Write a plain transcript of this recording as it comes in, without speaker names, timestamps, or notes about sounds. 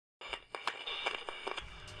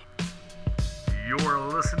You're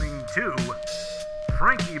listening to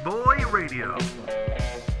FrankieBoi Radio.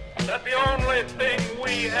 That the only thing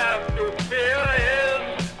we have to fear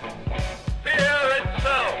is fear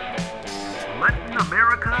itself. Letting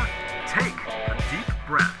America take a deep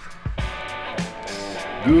breath.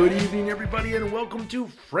 Good evening, everybody, and welcome to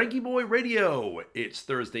FrankieBoi Radio. It's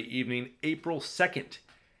Thursday evening, April 2nd.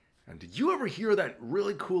 And did you ever hear that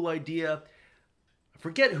really cool idea? I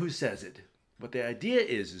forget who says it, but the idea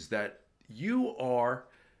is that you are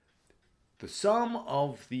the sum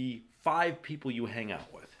of the 5 people you hang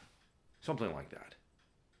out with. Something like that.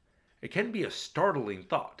 It can be a startling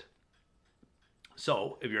thought.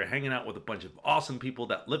 So, if you're hanging out with a bunch of awesome people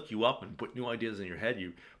that lift you up and put new ideas in your head,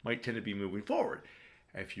 you might tend to be moving forward.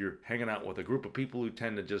 If you're hanging out with a group of people who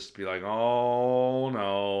tend to just be like, oh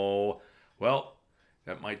no, well,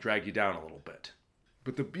 that might drag you down a little bit.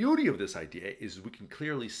 But the beauty of this idea is we can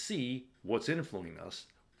clearly see what's influencing us,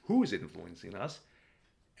 who is influencing us,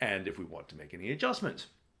 and if we want to make any adjustments.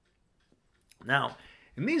 Now,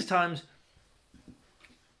 in these times,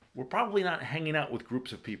 we're probably not hanging out with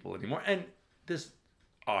groups of people anymore. And this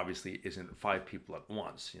obviously isn't 5 people at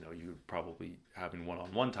once. You know, you're probably having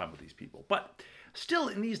one-on-one time with these people. But still,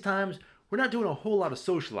 in these times, we're not doing a whole lot of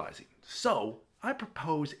socializing. So I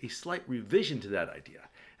propose a slight revision to that idea.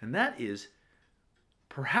 And that is,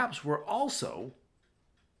 perhaps we're also,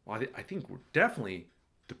 well, I think we're definitely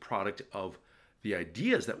the product of the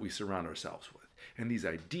ideas that we surround ourselves with. And these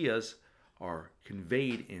ideas are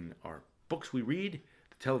conveyed in our books we read,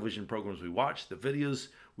 the television programs we watch, the videos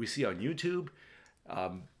we see on YouTube,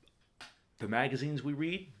 the magazines we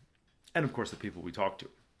read, and of course the people we talk to.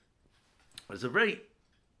 It's a very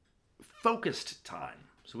focused time,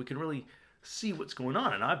 so we can really see what's going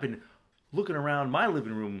on. And I've been looking around my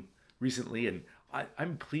living room recently, and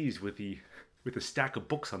I'm pleased with the stack of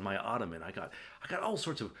books on my ottoman. I got all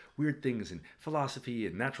sorts of weird things in philosophy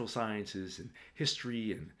and natural sciences and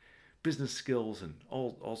history and business skills and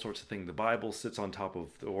all sorts of things. The Bible sits on top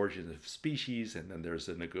of the origin of species, and then there's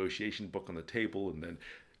a negotiation book on the table, and then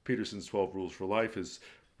Peterson's 12 Rules for Life is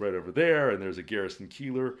right over there, and there's a Garrison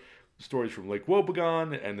Keillor stories from Lake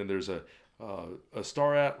Wobegon, and then there's a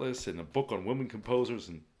star atlas and a book on women composers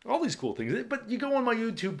and all these cool things. But you go on my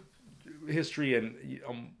YouTube history and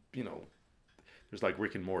you know, there's like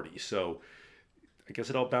Rick and Morty, so I guess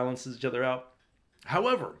it all balances each other out.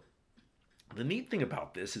 However, the neat thing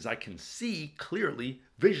about this is I can see clearly,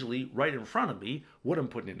 visually, right in front of me what I'm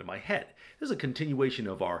putting into my head. This is a continuation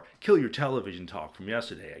of our Kill Your Television talk from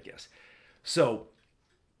yesterday, I guess. So,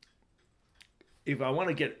 if I want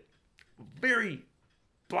to get very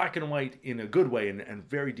black and white in a good way and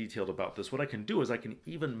very detailed about this, what I can do is I can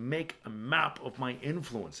even make a map of my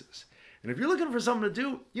influences. And if you're looking for something to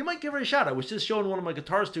do, you might give it a shot. I was just showing one of my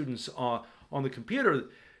guitar students on the computer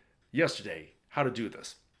yesterday how to do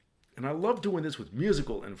this. And I love doing this with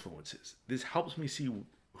musical influences. This helps me see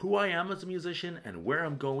who I am as a musician and where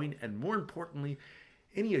I'm going, and more importantly,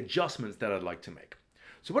 any adjustments that I'd like to make.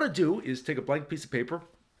 So what I do is take a blank piece of paper,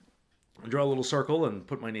 draw a little circle and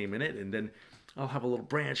put my name in it, and then I'll have a little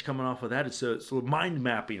branch coming off of that. It's a little mind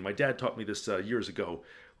mapping. My dad taught me this years ago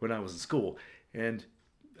when I was in school. And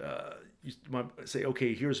you might say,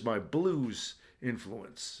 okay, here's my blues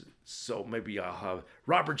influence. So maybe I'll have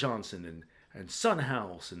Robert Johnson and Son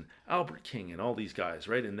House and Albert King and all these guys,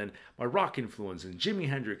 right? And then my rock influence and Jimi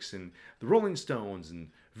Hendrix and the Rolling Stones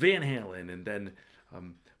and Van Halen, and then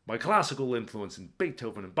my classical influence and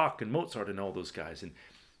Beethoven and Bach and Mozart and all those guys. And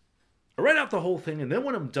I write out the whole thing, and then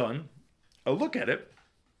when I'm done, I look at it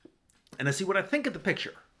and I see what I think of the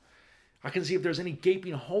picture. I can see if there's any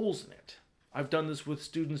gaping holes in it. I've done this with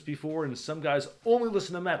students before, and some guys only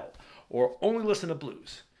listen to metal or only listen to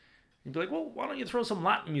blues. You'd be like, well, why don't you throw some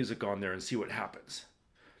Latin music on there and see what happens?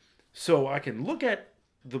 So I can look at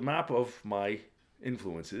the map of my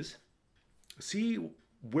influences, see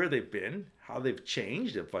where they've been, how they've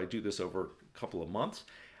changed if I do this over a couple of months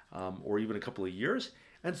or even a couple of years,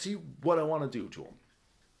 and see what I want to do to them.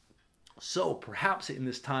 So perhaps in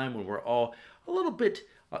this time when we're all a little bit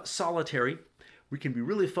solitary, we can be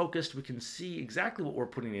really focused. We can see exactly what we're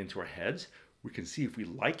putting into our heads. We can see if we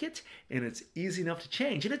like it, and it's easy enough to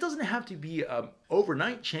change. And it doesn't have to be an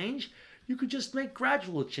overnight change. You could just make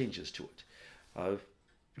gradual changes to it.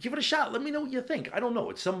 Give it a shot. Let me know what you think. I don't know.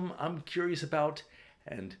 It's something I'm curious about,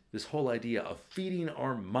 and this whole idea of feeding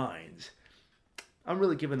our minds, I'm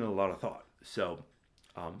really giving it a lot of thought. So,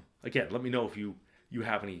 again, let me know if you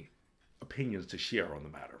have any opinions to share on the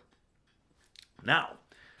matter. Now,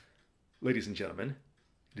 ladies and gentlemen,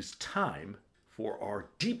 it is time for our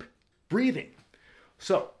deep breathing.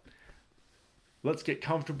 So, let's get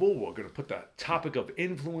comfortable. We're going to put that topic of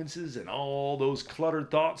influences and all those cluttered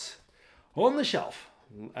thoughts on the shelf,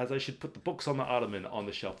 as I should put the books on the ottoman on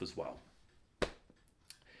the shelf as well.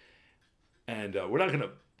 And we're not going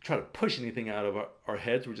to try to push anything out of our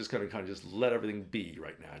heads. We're just going to kind of just let everything be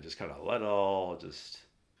right now. Just kind of let it all just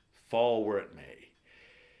fall where it may.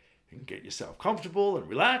 And get yourself comfortable and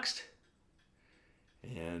relaxed.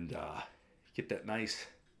 And get that nice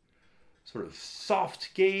sort of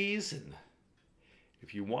soft gaze. And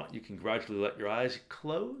if you want, you can gradually let your eyes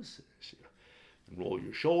close. And roll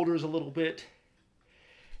your shoulders a little bit.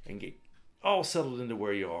 And get all settled into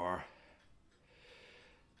where you are.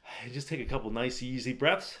 And just take a couple nice, easy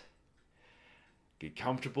breaths. Get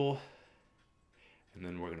comfortable. And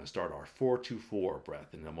then we're going to start our 4-2-4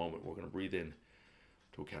 breath. In a moment, we're going to breathe in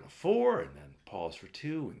to a count of 4, and then pause for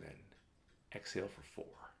 2, and then exhale for 4.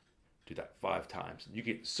 Do that 5 times. You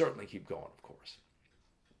can certainly keep going, of course.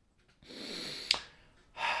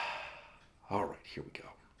 All right, here we go.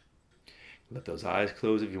 Let those eyes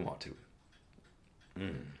close if you want to.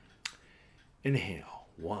 Inhale.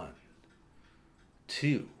 1,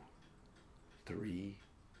 2, 3,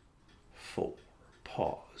 4.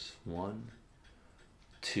 Pause. 1,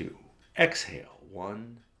 2. Exhale.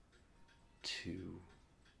 1, 2,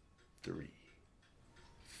 3,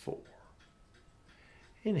 4.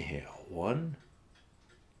 Inhale. 1,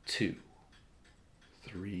 2,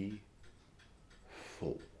 3,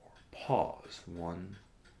 4. Pause. 1,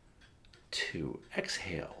 2.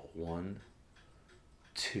 Exhale. 1,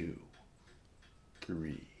 2,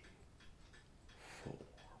 3, 4.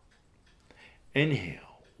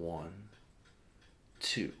 Inhale. 1,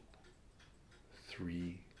 2,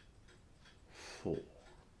 3, 4.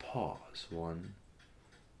 Pause. 1,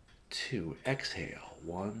 2. Exhale.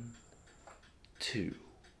 1, 2,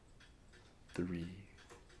 3,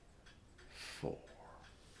 4.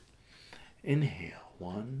 Inhale.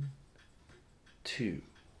 1, 2,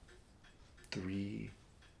 3,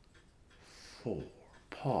 4.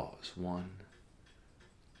 Pause. 1,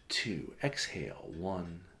 2. Exhale.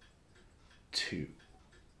 1, 2,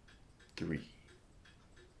 3,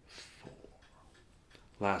 4.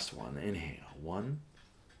 Last one. Inhale. 1,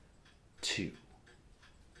 2,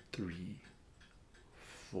 3,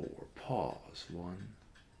 4. Pause. 1,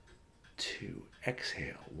 2.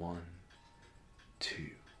 Exhale. 1, 2,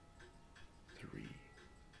 3,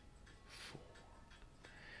 4.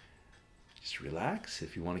 Just relax.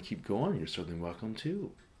 If you want to keep going, you're certainly welcome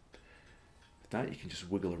to. If not, you can just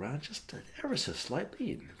wiggle around just ever so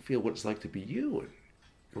slightly and feel what it's like to be you, and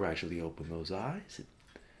gradually open those eyes. And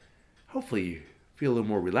hopefully you feel a little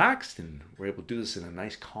more relaxed and we're able to do this in a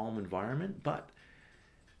nice, calm environment. But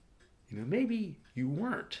maybe you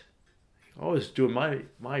weren't. I was doing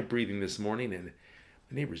my breathing this morning, and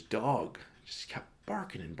my neighbor's dog just kept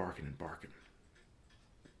barking and barking and barking.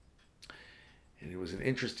 And it was an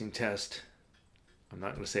interesting test. I'm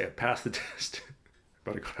not going to say I passed the test,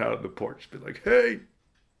 but I got out on the porch and be like, "Hey,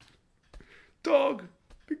 dog,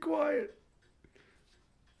 be quiet."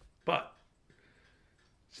 But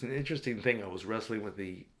it's an interesting thing. I was wrestling with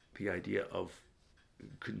the idea of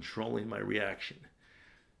controlling my reaction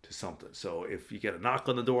to something. So if you get a knock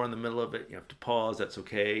on the door in the middle of it, you have to pause. That's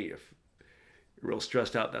okay. If you're real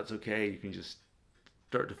stressed out, that's okay. You can just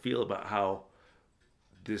start to feel about how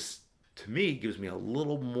this, to me, gives me a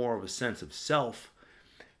little more of a sense of self,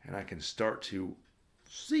 and I can start to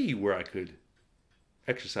see where I could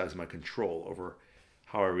exercise my control over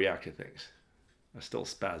how I react to things. I still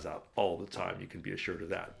spaz out all the time, you can be assured of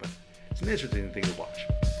that, but it's an interesting thing to watch.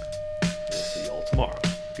 We'll see you all tomorrow.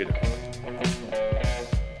 Good night.